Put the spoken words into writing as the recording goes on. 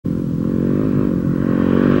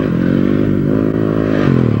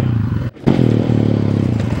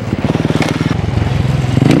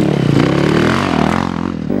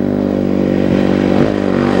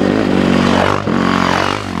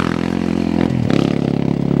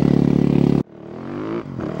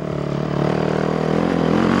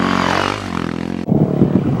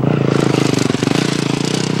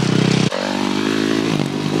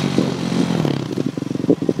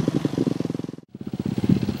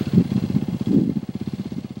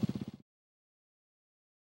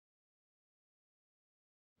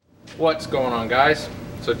What's going on, guys?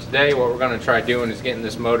 So today what we're going to try doing is getting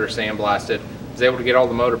this motor sandblasted. I was able to get all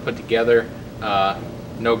the motor put together,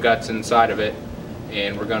 no guts inside of it,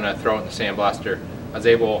 and we're going to throw it in the sandblaster. I was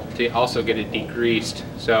able to also get it degreased,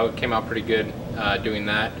 so it came out pretty good doing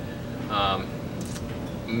that.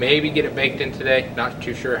 Maybe get it baked in today, not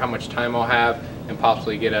too sure how much time I'll have, and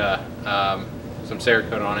possibly get some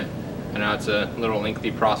Cerakote on it. I know it's a little lengthy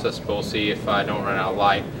process, but we'll see if I don't run out of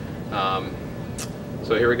light.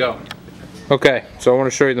 So here we go. Okay, so I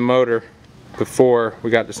want to show you the motor before we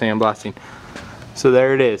got to sandblasting. So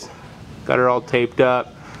there it is. Got it all taped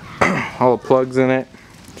up, all the plugs in it.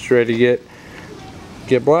 It's ready to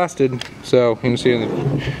get blasted. So you can see in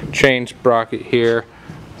the chain sprocket here,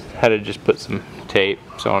 had to just put some tape,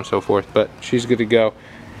 so on and so forth. But she's good to go.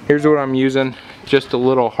 Here's what I'm using: just a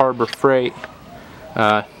little Harbor Freight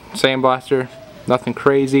sandblaster, nothing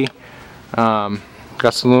crazy. Got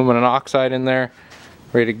some aluminum oxide in there,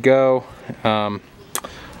 ready to go. So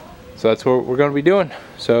that's what we're going to be doing.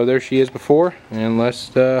 So there she is before, and let's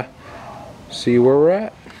see where we're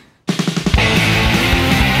at.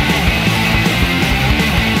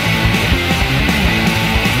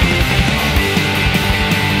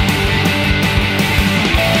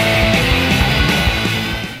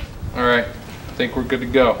 Alright, I think we're good to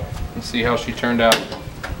go. Let's see how she turned out.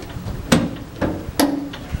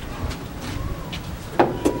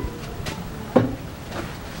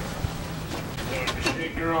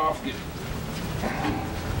 Off,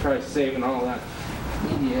 try saving all that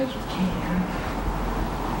maybe as we can.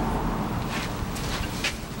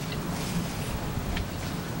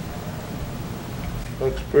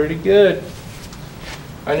 Looks pretty good.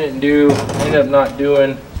 I ended up not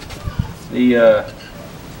doing the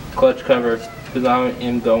clutch cover because I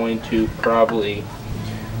am going to probably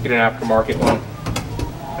get an aftermarket one.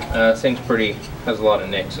 This thing's has a lot of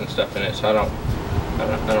nicks and stuff in it, so I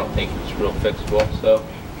don't think it's real fixable, so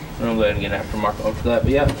I'm gonna go ahead and get an aftermarket one for that.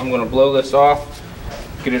 But yeah, I'm gonna blow this off,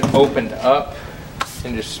 get it opened up,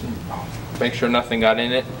 and just make sure nothing got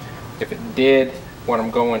in it. If it did, what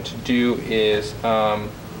I'm going to do is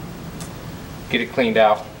get it cleaned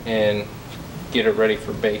out and get it ready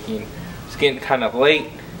for baking. It's getting kind of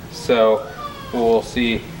late, so we'll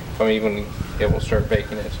see if I'm even able to start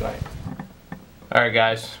baking it tonight. Alright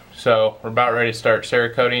guys, so we're about ready to start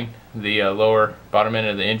Cerakoting the lower bottom end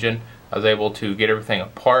of the engine. I was able to get everything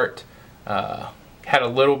apart. Had a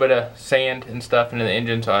little bit of sand and stuff into the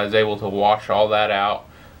engine, so I was able to wash all that out,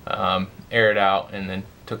 air it out, and then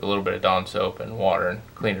took a little bit of Dawn soap and water and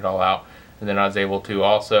cleaned it all out. And then I was able to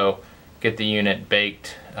also get the unit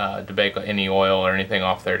baked to bake any oil or anything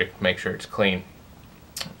off there to make sure it's clean.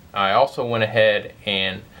 I also went ahead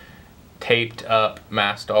and taped up,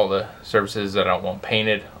 masked all the surfaces that I don't want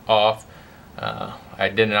painted off. I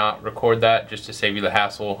did not record that just to save you the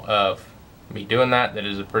hassle of me doing that. That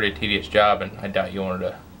is a pretty tedious job, and I doubt you wanted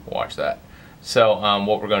to watch that. So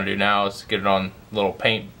what we're going to do now is get it on a little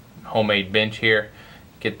homemade bench here,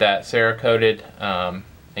 get that Cerakoted,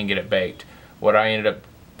 and get it baked.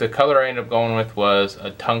 The color I ended up going with was a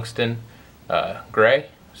Tungsten Grey,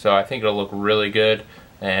 so I think it'll look really good,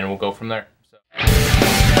 and we'll go from there.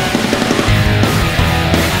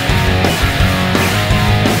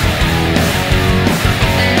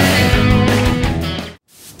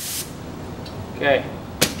 Okay,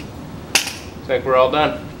 looks like we're all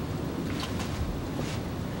done.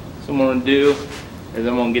 So what I'm going to do is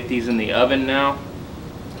I'm going to get these in the oven now.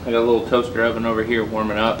 I got a little toaster oven over here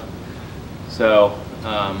warming up. So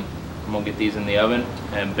I'm going to get these in the oven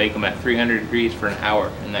and bake them at 300 degrees for an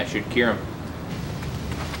hour, and that should cure them.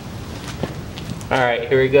 Alright,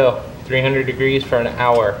 here we go. 300 degrees for an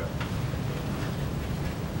hour.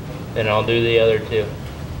 Then I'll do the other two.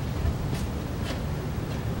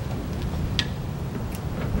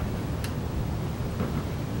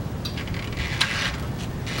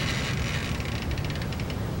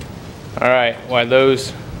 Alright, while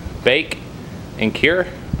those bake and cure,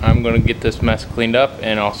 I'm going to get this mess cleaned up,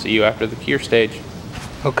 and I'll see you after the cure stage.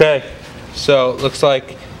 Okay, so it looks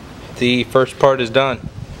like the first part is done,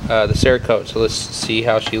 the Cerakote, so let's see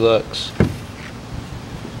how she looks.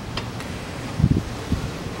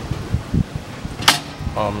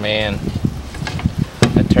 Oh man,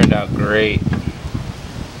 that turned out great.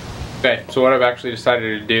 Okay, so what I've actually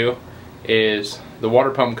decided to do is the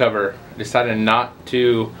water pump cover. I decided not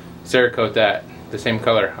to Cerakote that the same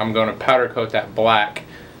color. I'm going to powder coat that black,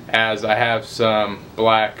 as I have some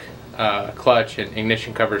black clutch and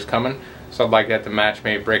ignition covers coming, so I'd like that to match,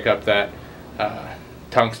 maybe break up that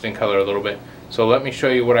tungsten color a little bit. So let me show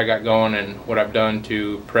you what I got going and what I've done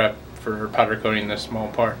to prep for powder coating this small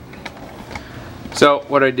part. So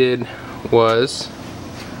what I did was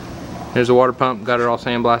Here's the water pump, got it all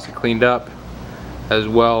sandblasted, cleaned up, as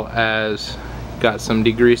well as got some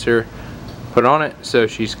degreaser put on it so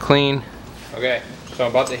she's clean. Okay, so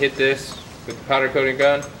I'm about to hit this with the powder coating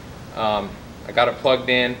gun. I got it plugged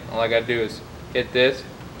in. All I gotta do is hit this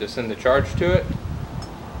to send the charge to it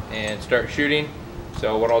and start shooting.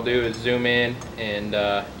 So what I'll do is zoom in and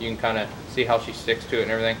you can kind of see how she sticks to it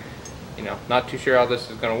and everything. You know, not too sure how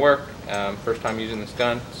this is gonna work. First time using this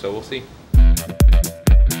gun, so we'll see.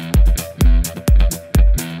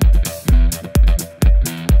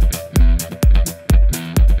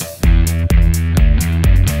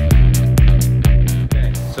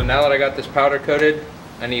 So now that I got this powder coated,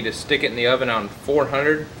 I need to stick it in the oven on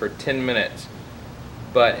 400 for 10 minutes.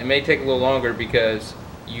 But it may take a little longer because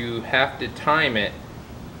you have to time it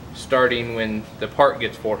starting when the part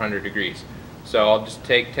gets 400 degrees. So I'll just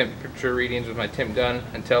take temperature readings with my temp gun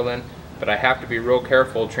until then, but I have to be real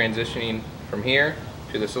careful transitioning from here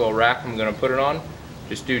to this little rack I'm going to put it on,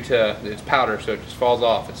 just due to it's powder, so it just falls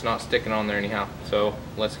off. It's not sticking on there anyhow. So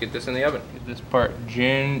let's get this in the oven. Get this part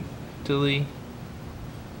gently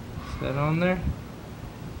set on there.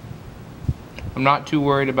 I'm not too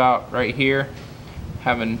worried about right here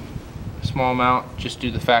having a small amount, just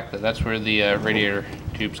due to the fact that that's where the radiator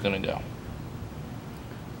tube's going to go.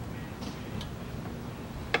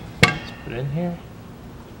 Let's put it in here.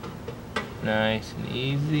 Nice and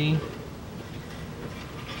easy.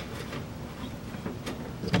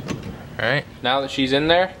 Alright, now that she's in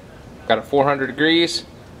there, got it 400 degrees,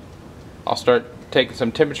 I'll start taking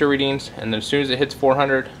some temperature readings, and then as soon as it hits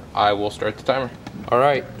 400, I will start the timer.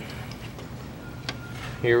 Alright,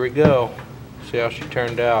 here we go. See how she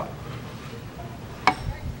turned out.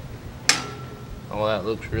 Oh, that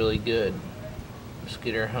looks really good. Let's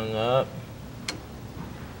get her hung up.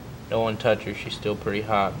 Don't want to touch her, she's still pretty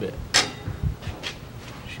hot, but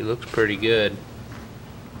she looks pretty good.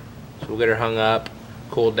 So we'll get her hung up,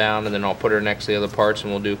 cooled down, and then I'll put her next to the other parts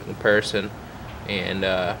and we'll do a comparison, and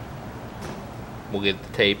we'll get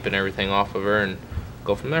the tape and everything off of her and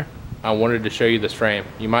go from there. I wanted to show you this frame.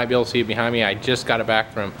 You might be able to see it behind me. I just got it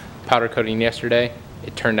back from powder coating yesterday.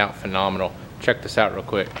 It turned out phenomenal. Check this out real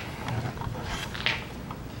quick.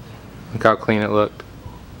 Look how clean it looked.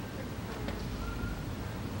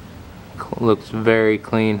 Looks very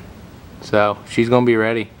clean. So she's gonna be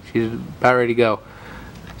ready. She's about ready to go.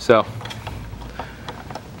 So,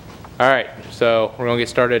 alright, so we're gonna get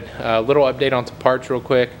started. A little update on some parts real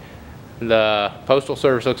quick. The Postal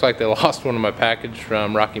Service looks like they lost one of my package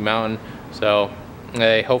from Rocky Mountain, so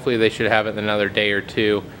hopefully they should have it in another day or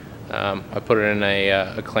two. I put it in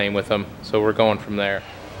a claim with them, so we're going from there.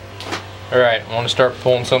 Alright, I want to start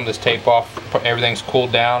pulling some of this tape off. Everything's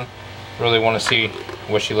cooled down. Really want to see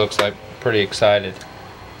what she looks like. Pretty excited.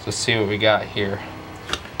 So let's see what we got here.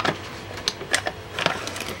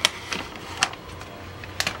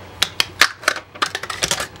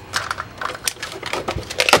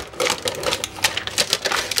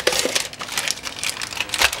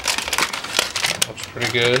 Looks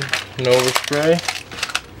pretty good. No overspray.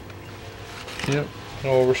 Yep, no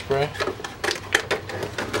overspray.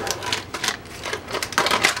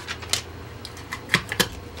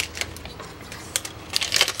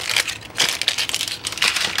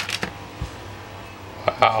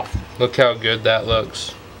 Wow, look how good that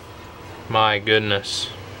looks. My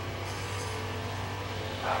goodness.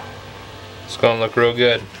 It's gonna look real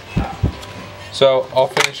good. So I'll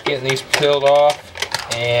finish getting these peeled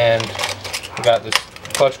off, and I got this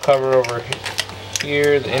clutch cover over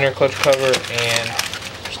here, the inner clutch cover, and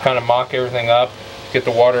just kind of mock everything up, get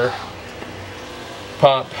the water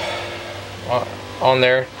pump on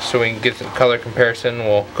there so we can get the color comparison.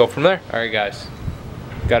 We'll go from there. Alright guys,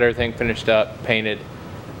 got everything finished up, painted,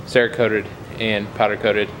 Cerakoted, and powder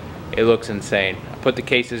coated. It looks insane. I put the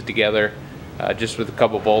cases together just with a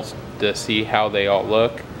couple bolts to see how they all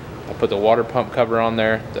look. I put the water pump cover on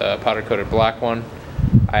there, the powder coated black one.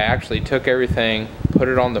 I actually took everything, put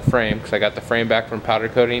it on the frame because I got the frame back from powder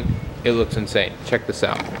coating. It looks insane. Check this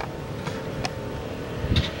out.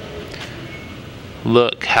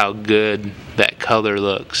 Look how good that color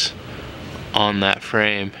looks on that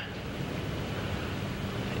frame.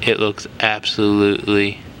 It looks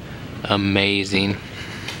absolutely amazing.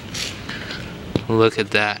 Look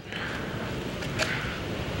at that.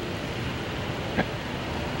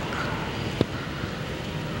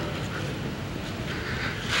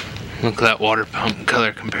 Look at that water pump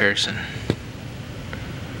color comparison.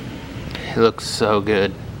 It looks so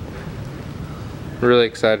good. Really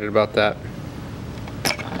excited about that.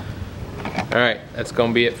 Alright, that's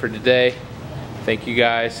gonna be it for today. Thank you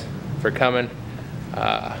guys for coming.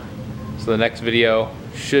 So the next video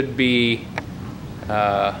should be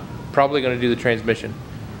probably going to do the transmission,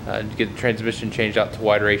 get the transmission changed out to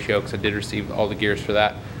wide ratio, because I did receive all the gears for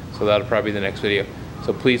that. So that'll probably be the next video.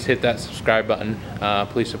 So please hit that subscribe button.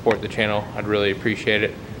 Please support the channel. I'd really appreciate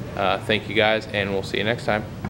it. Thank you guys, and we'll see you next time.